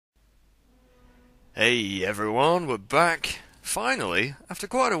Hey everyone, we're back, finally, after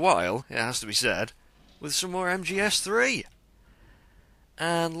quite a while, it has to be said, with some more MGS3.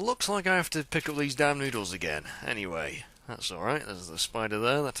 And looks like I have to pick up these damn noodles again. Anyway, that's alright, there's the spider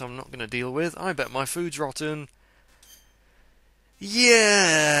there that I'm not going to deal with. I bet my food's rotten.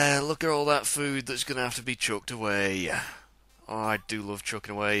 Yeah, look at all that food that's going to have to be chucked away. Oh, I do love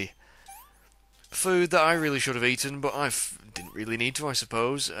chucking away food that I really should have eaten, but I didn't really need to, I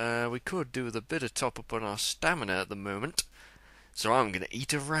suppose. We could do with a bit of top up on our stamina at the moment. So I'm going to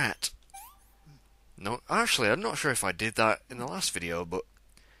eat a rat. No, actually, I'm not sure if I did that in the last video, but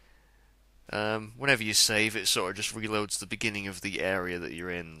whenever you save, it sort of just reloads the beginning of the area that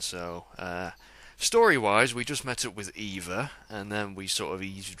you're in. So, story-wise, we just met up with Eva, and then we sort of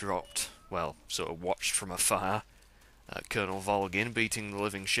eavesdropped, well, sort of watched from afar, Colonel Volgin beating the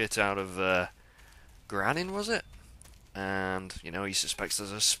living shit out of Granin, was it? And, you know, he suspects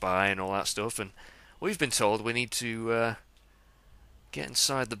there's a spy and all that stuff, and we've been told we need to get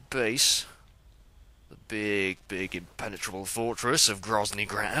inside the base, the big, impenetrable fortress of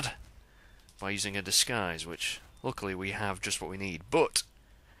Groznygrad, by using a disguise, which, luckily, we have just what we need. But,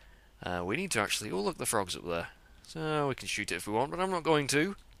 we need to actually... Oh, look, the frog's up there. So, we can shoot it if we want, but I'm not going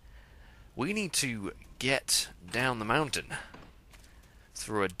to. We need to get down the mountain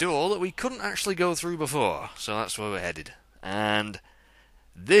through a door that we couldn't actually go through before, so that's where we're headed. And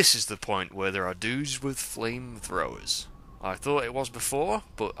this is the point where there are dudes with flamethrowers. I thought it was before,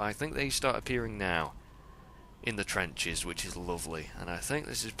 but I think they start appearing now in the trenches, which is lovely. And I think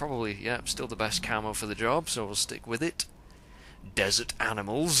this is probably, yeah, still the best camo for the job, so we'll stick with it. Desert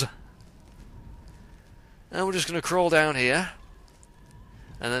animals. And we're just going to crawl down here,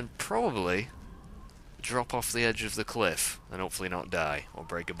 and then probably drop off the edge of the cliff, and hopefully not die, or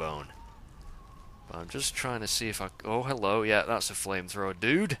break a bone. But I'm just trying to see if I... Oh, hello, yeah, that's a flamethrower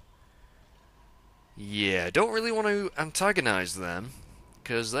dude. Yeah, don't really want to antagonize them,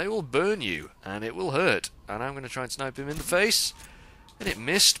 because they will burn you, and it will hurt. And I'm going to try and snipe him in the face, and it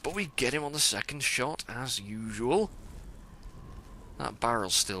missed, but we get him on the second shot, as usual. That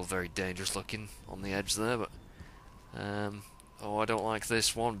barrel's still very dangerous looking on the edge there, but... oh, I don't like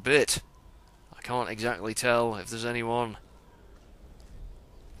this one bit. I can't exactly tell if there's anyone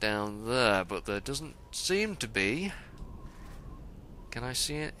down there, but there doesn't seem to be. Can I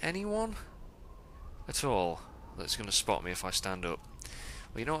see anyone at all that's going to spot me if I stand up?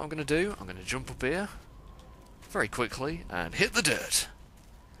 Well, you know what I'm going to do? I'm going to jump up here very quickly and hit the dirt.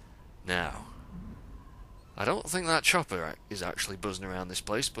 Now, I don't think that chopper is actually buzzing around this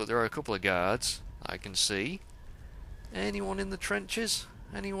place, but there are a couple of guards I can see. Anyone in the trenches?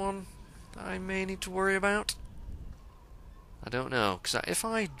 Anyone I may need to worry about? I don't know, because if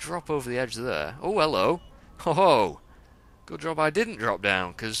I drop over the edge there... Oh, hello! Ho ho! Good job I didn't drop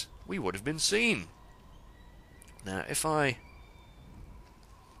down, because we would have been seen. Now, if I... In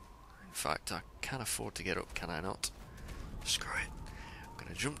fact, I can afford to get up, can I not? Screw it. I'm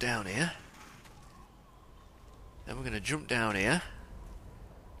going to jump down here. Then we're going to jump down here.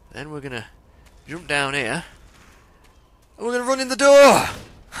 Then we're going to jump down here. And we're going to run in the door!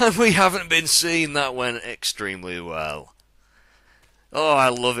 And we haven't been seen. That went extremely well. Oh, I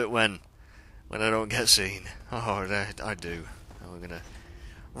love it when I don't get seen. Oh, I do. And we're going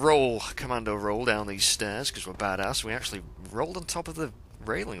to commando roll down these stairs because we're badass. We actually rolled on top of the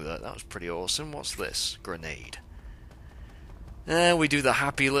railing there. That was pretty awesome. What's this? Grenade. And we do the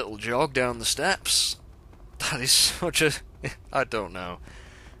happy little jog down the steps. That is such a... I don't know.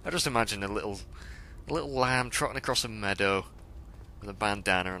 I just imagine a little lamb trotting across a meadow with a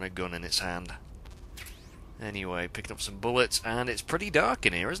bandana and a gun in its hand. Anyway, picking up some bullets, and it's pretty dark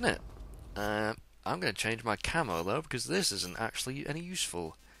in here, isn't it? I'm going to change my camo, though, because this isn't actually any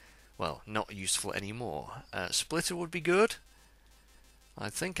useful. Well, not useful anymore. Splitter would be good.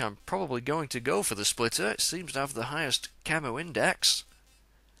 I think I'm probably going to go for the splitter. It seems to have the highest camo index.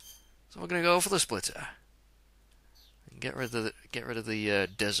 So we're going to go for the splitter. And get rid of the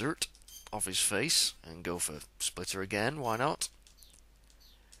desert off his face, and go for splitter again, why not?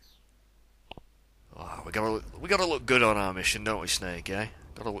 Oh, we gotta look good on our mission, don't we, Snake, eh?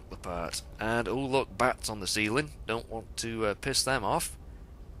 Gotta look the part. And, oh look, bats on the ceiling. Don't want to piss them off.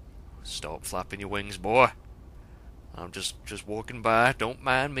 Stop flapping your wings, boy. I'm just walking by, don't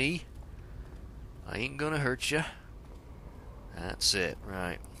mind me. I ain't gonna hurt you. That's it,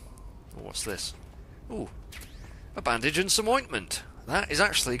 right. Oh, what's this? Ooh, a bandage and some ointment. That is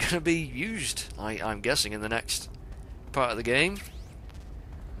actually going to be used, I'm guessing, in the next part of the game.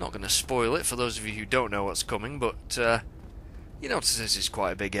 Not going to spoil it for those of you who don't know what's coming, but you notice this is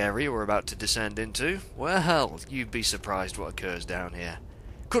quite a big area we're about to descend into. Well, you'd be surprised what occurs down here.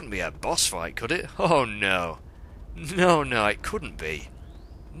 Couldn't be a boss fight, could it? Oh no. No, no, it couldn't be.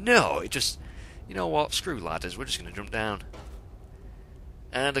 No, it just... You know what? Screw ladders, we're just going to jump down.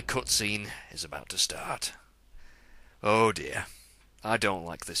 And a cutscene is about to start. Oh dear. I don't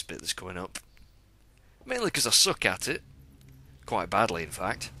like this bit that's coming up. Mainly because I suck at it. Quite badly, in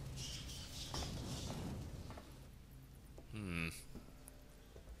fact.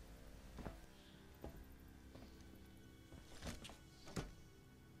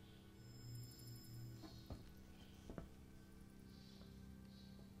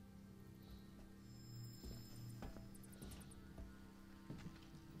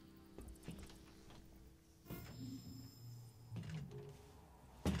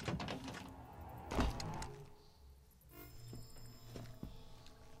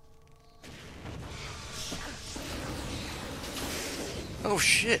 Oh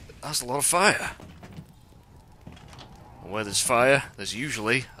shit, that's a lot of fire. And where there's fire, there's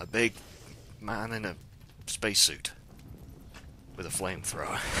usually a big man in a spacesuit with a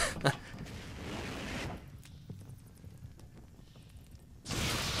flamethrower.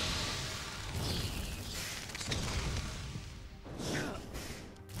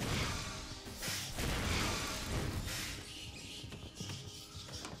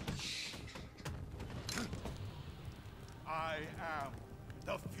 I am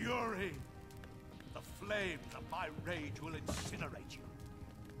the Fury. The flames of my rage will incinerate you.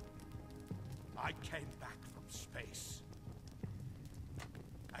 I came back from space.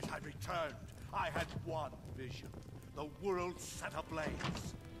 As I returned, I had one vision. The world set ablaze.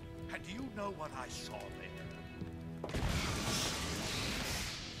 And do you know what I saw there?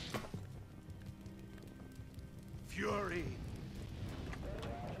 Fury.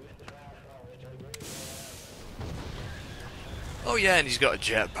 Oh yeah, and he's got a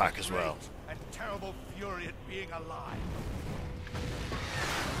jetpack as well. And terrible fury at being alive.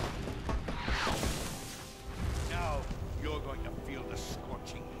 Now you're going to feel the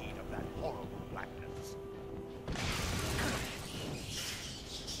scorching heat of that horrible blackness.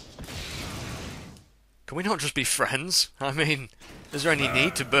 Can we not just be friends? I mean, is there any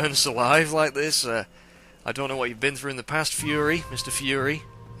need to burn us alive like this? I don't know what you've been through in the past, Fury, Mr. Fury.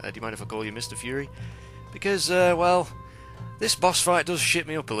 Do you mind if I call you Mr. Fury? Because, well, this boss fight does shit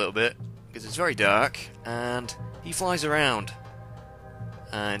me up a little bit, because it's very dark, and he flies around.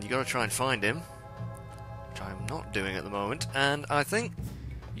 And you got to try and find him, which I'm not doing at the moment, and I think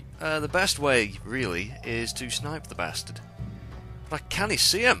the best way, really, is to snipe the bastard. But can he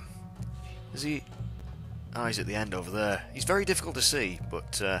see him? Is he... Ah, he's at the end over there. He's very difficult to see,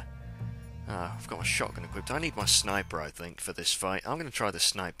 but I've got my shotgun equipped. I need my sniper, I think, for this fight. I'm going to try the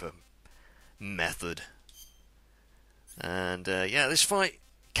sniper method. And, yeah, this fight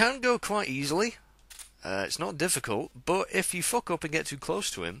can go quite easily. It's not difficult, but if you fuck up and get too close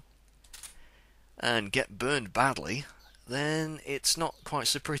to him and get burned badly, then it's not quite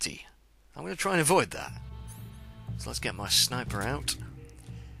so pretty. I'm going to try and avoid that. So let's get my sniper out.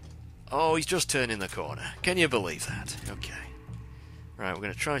 Oh, he's just turning the corner. Can you believe that? Okay. Right, we're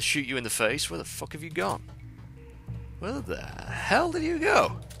going to try and shoot you in the face. Where the fuck have you gone? Where the hell did you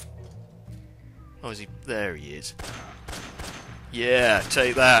go? Oh, is he... There he is. Yeah,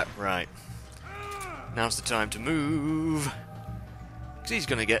 take that. Right. Now's the time to move. Because he's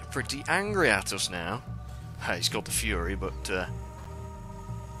going to get pretty angry at us now. He's called the Fury, but...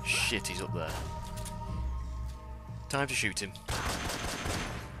 shit, he's up there. Time to shoot him.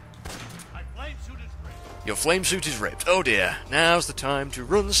 Your flame suit is ripped. Oh dear. Now's the time to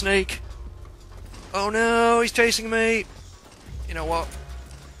run, Snake. Oh no, he's chasing me. You know what?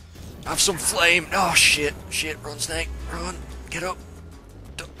 Have some flame. Oh shit. Shit, run, Snake. Run. Get up.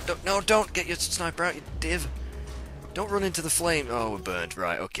 Don't get your sniper out, you div. Don't run into the flame. Oh, we're burned.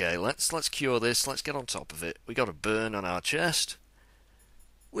 Right, okay. Let's cure this. Let's get on top of it. We got a burn on our chest.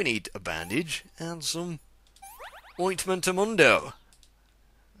 We need a bandage and some ointment amundo.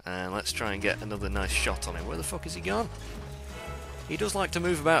 And let's try and get another nice shot on him. Where the fuck is he gone? He does like to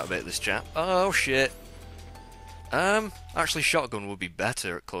move about a bit, this chap. Oh, shit. Actually, shotgun would be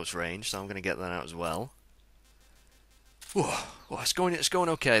better at close range, so I'm going to get that out as well. Whoa, it's going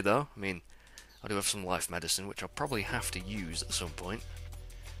okay, though. I mean, I do have some life medicine, which I'll probably have to use at some point.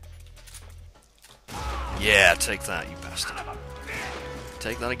 Yeah, take that, you bastard.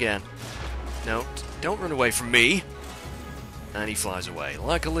 Take that again. No, don't run away from me. And he flies away,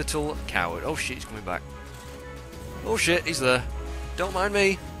 like a little coward. Oh shit, he's coming back. Oh shit, he's there. Don't mind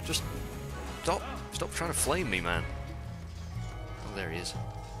me. Just stop trying to flame me, man. Oh, there he is.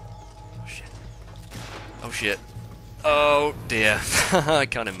 Oh shit. Oh shit. Oh dear. I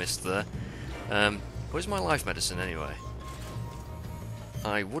kind of missed there. Where's my life medicine anyway?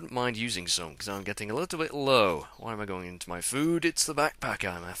 I wouldn't mind using some, because I'm getting a little bit low. Why am I going into my food? It's the backpack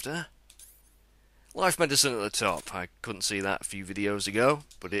I'm after. Life medicine at the top. I couldn't see that a few videos ago,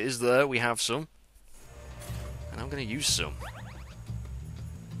 but it is there. We have some. And I'm going to use some.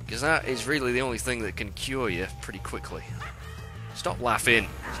 Because that is really the only thing that can cure you pretty quickly. Stop laughing.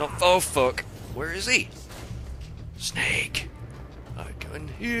 Stop. Oh, fuck. Where is he? Snake. I can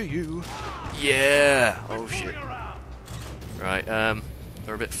hear you. Yeah. Oh, shit. Right,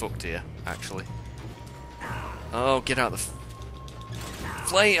 they're a bit fucked here, actually. Oh, get out of the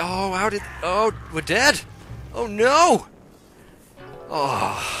flame. Oh, how did... Oh, we're dead. Oh, no.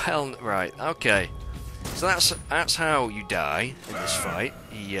 Oh, hell... Right, okay. So that's how you die in this fight.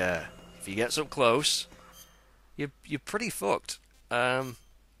 If he gets up close, you're pretty fucked.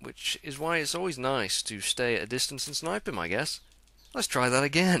 Which is why it's always nice to stay at a distance and snipe him, I guess. Let's try that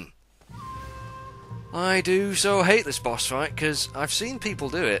again. I do so hate this boss fight, because I've seen people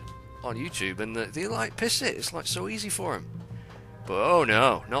do it on YouTube, and they like piss it. It's like so easy for them. But oh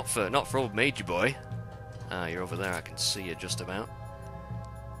no, not for old Major Boy. Ah, you're over there. I can see you just about.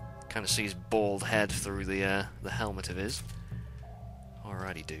 Kind of see his bald head through the helmet of his.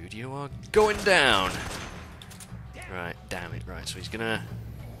 Alrighty, dude, you are going down. Right, damn it. Right, so he's gonna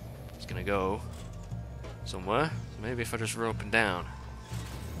go somewhere. Maybe if I just rope him down,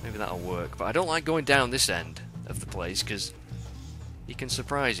 maybe that'll work. But I don't like going down this end of the place because he can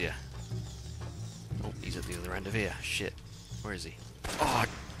surprise you. Oh, he's at the other end of here. Shit, where is he? Oh,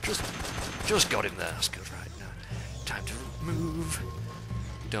 just got him there. That's good. Right now, time to move.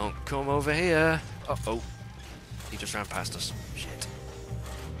 Don't come over here. Uh-oh. He just ran past us. Shit.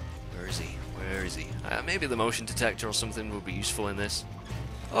 Where is he? Where is he? Maybe the motion detector or something would be useful in this.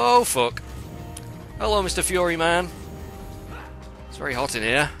 Oh, fuck. Hello, Mr. Fury Man. It's very hot in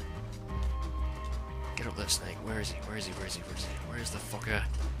here. Get up there, Snake. Where is he? Where is he? Where is he? Where is he? Where's the fucker?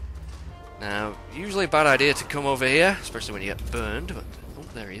 Now, usually a bad idea to come over here, especially when you get burned, but... Oh,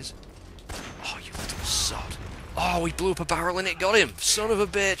 there he is. Oh, you little sod. Oh, we blew up a barrel and it got him! Son of a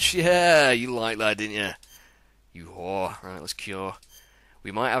bitch! Yeah, you liked that, didn't you? You whore. Right, let's cure.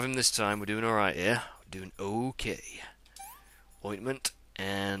 We might have him this time. We're doing alright here. We're doing okay. Ointment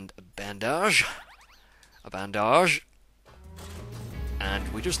and a bandage. A bandage.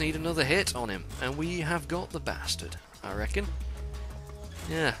 And we just need another hit on him. And we have got the bastard, I reckon.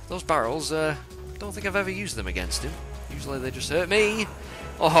 Yeah, those barrels, don't think I've ever used them against him. Usually they just hurt me.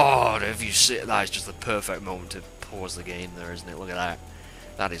 Oh, have you seen? That is just the perfect moment to pause the game there, isn't it? Look at that.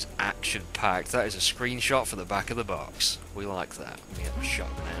 That is action-packed. That is a screenshot for the back of the box. We like that. Let me get my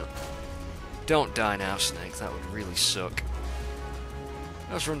shotgun out. Don't die now, Snake. That would really suck.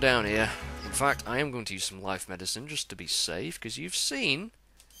 Let's run down here. In fact, I am going to use some life medicine just to be safe, because you've seen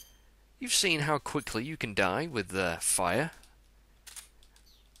how quickly you can die with fire.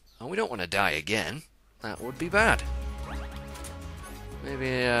 And we don't want to die again. That would be bad. Maybe,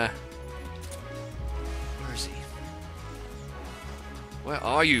 where is he? Where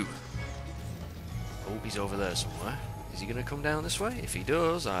are you? Oh, he's over there somewhere. Is he going to come down this way? If he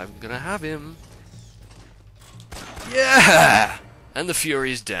does, I'm going to have him. Yeah! And the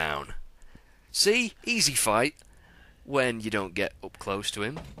Fury is down. See? Easy fight when you don't get up close to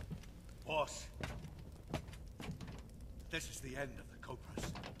him. Boss, this is the end of the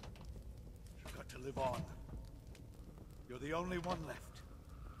Cobras. You've got to live on. You're the only one left.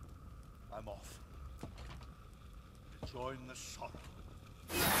 I'm off. To join the sorrow.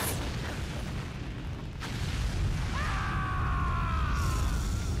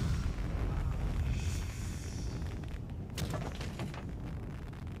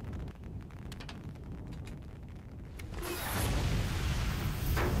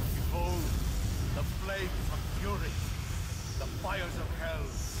 Behold, the flames of fury. The fires of hell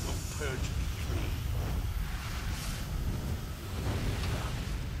will purge me free.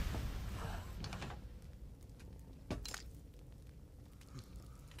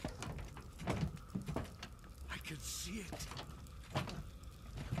 I can see it.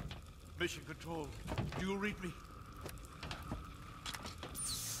 Mission Control, do you read me?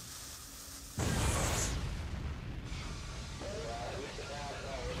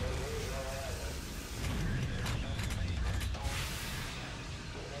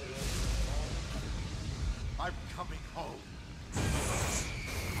 I'm coming home.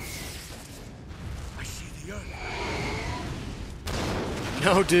 I see the earth.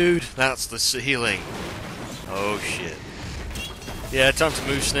 No, dude, that's the ceiling. Oh shit. Yeah, time to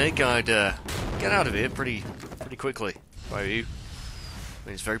move, Snake. I'd get out of here pretty quickly. If I were you. I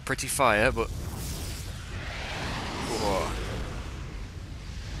mean, it's very pretty fire, but whoa.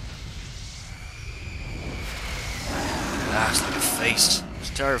 That's like a face.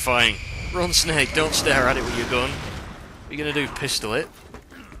 terrifying. Run, Snake, don't stare at it with your gun. What are you gonna do, pistol it?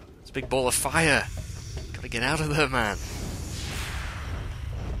 It's a big ball of fire. Gotta get out of there, man.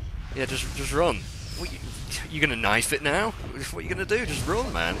 Yeah, just run. What, you gonna knife it now? What are you gonna do? Just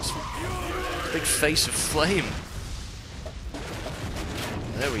run, man. It's a big face of flame.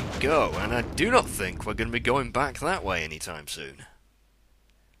 There we go, and I do not think we're gonna be going back that way anytime soon.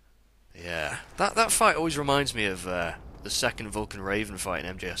 Yeah, that fight always reminds me of the second Vulcan Raven fight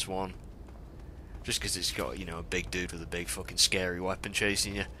in MGS1. Just because it's got, you know, a big dude with a big fucking scary weapon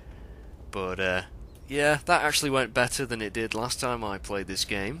chasing you. But, yeah, that actually went better than it did last time I played this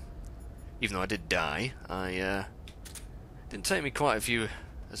game. Even though I did die, didn't take me quite a few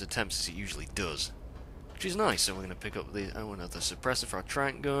as attempts as it usually does. Which is nice, so we're going to pick up the another suppressor for our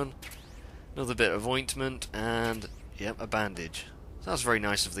trank gun, another bit of ointment, and, yep, a bandage. So that's very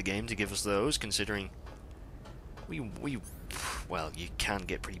nice of the game to give us those, considering well, you can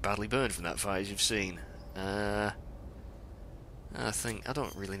get pretty badly burned from that fight, as you've seen. I think I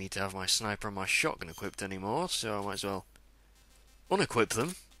don't really need to have my sniper and my shotgun equipped anymore, so I might as well unequip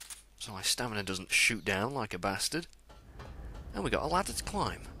them, so my stamina doesn't shoot down like a bastard. And we got a ladder to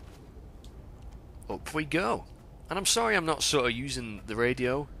climb. Up we go. And I'm sorry I'm not sort of using the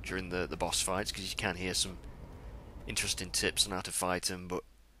radio during the boss fights, because you can hear some interesting tips on how to fight them, but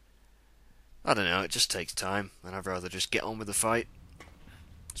I don't know, it just takes time, and I'd rather just get on with the fight.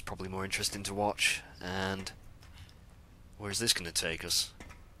 It's probably more interesting to watch, and where's this going to take us?